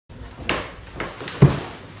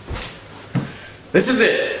This is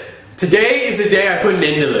it. Today is the day I put an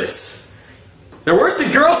end to this. They're worse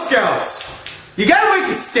than Girl Scouts. You gotta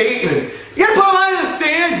make a statement. You gotta put a line in the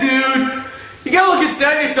sand, dude. You gotta look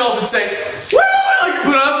inside yourself and say, what do I like to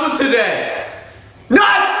put up with today?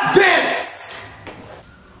 Not this!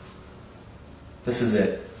 This is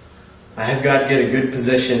it. I have got to get a good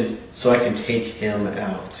position so I can take him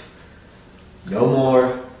out. No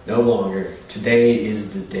more, no longer. Today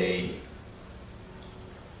is the day.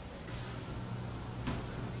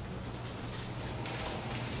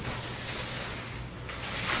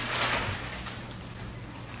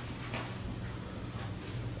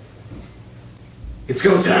 It's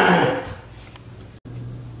go time!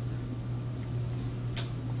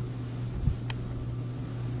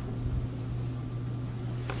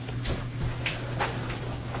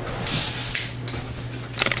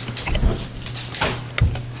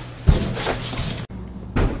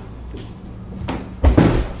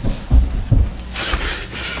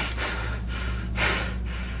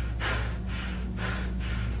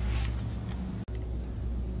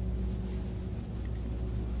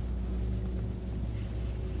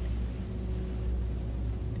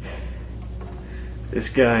 This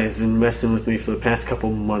guy has been messing with me for the past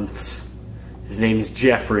couple months. His name is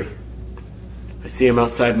Jeffrey. I see him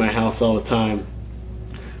outside my house all the time.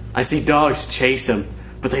 I see dogs chase him,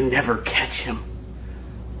 but they never catch him.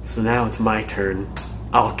 So now it's my turn.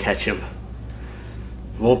 I'll catch him.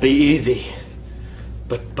 It won't be easy,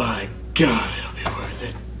 but by God, it'll be worth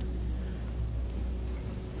it.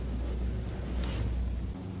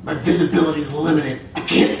 My visibility is limited. I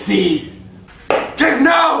can't see. Jake,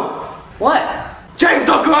 no! What? Jake,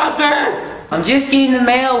 don't go out there! I'm just getting the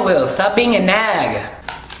mail, Will. Stop being a nag.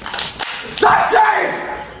 Stop safe!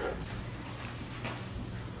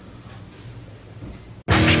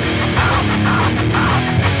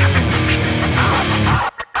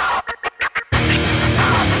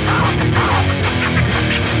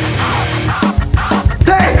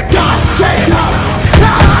 Thank God, Jacob!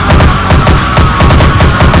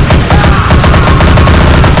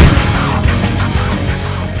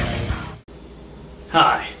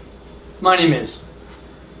 Hi, my name is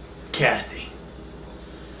Kathy.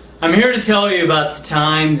 I'm here to tell you about the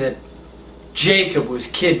time that Jacob was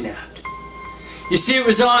kidnapped. You see, it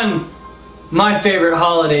was on my favorite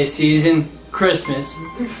holiday season, Christmas,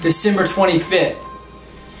 December 25th,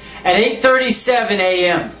 at 8:37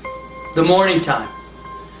 a.m., the morning time,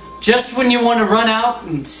 just when you want to run out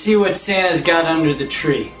and see what Santa's got under the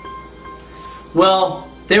tree. Well,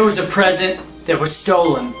 there was a present that was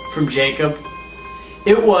stolen from Jacob.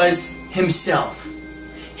 It was himself.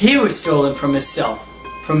 He was stolen from himself,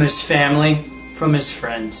 from his family, from his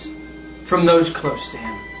friends, from those close to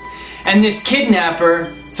him. And this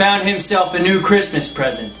kidnapper found himself a new Christmas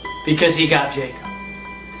present because he got Jacob.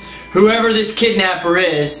 Whoever this kidnapper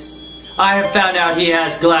is, I have found out he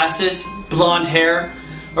has glasses, blonde hair,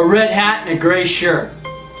 a red hat, and a gray shirt.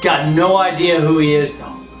 Got no idea who he is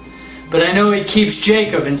though. But I know he keeps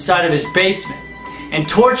Jacob inside of his basement and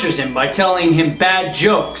tortures him by telling him bad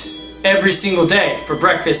jokes every single day for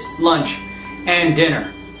breakfast, lunch, and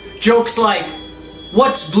dinner. Jokes like,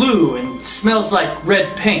 what's blue and smells like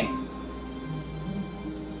red paint?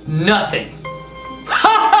 Nothing.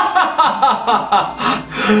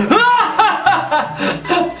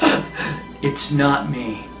 It's not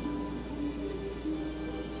me.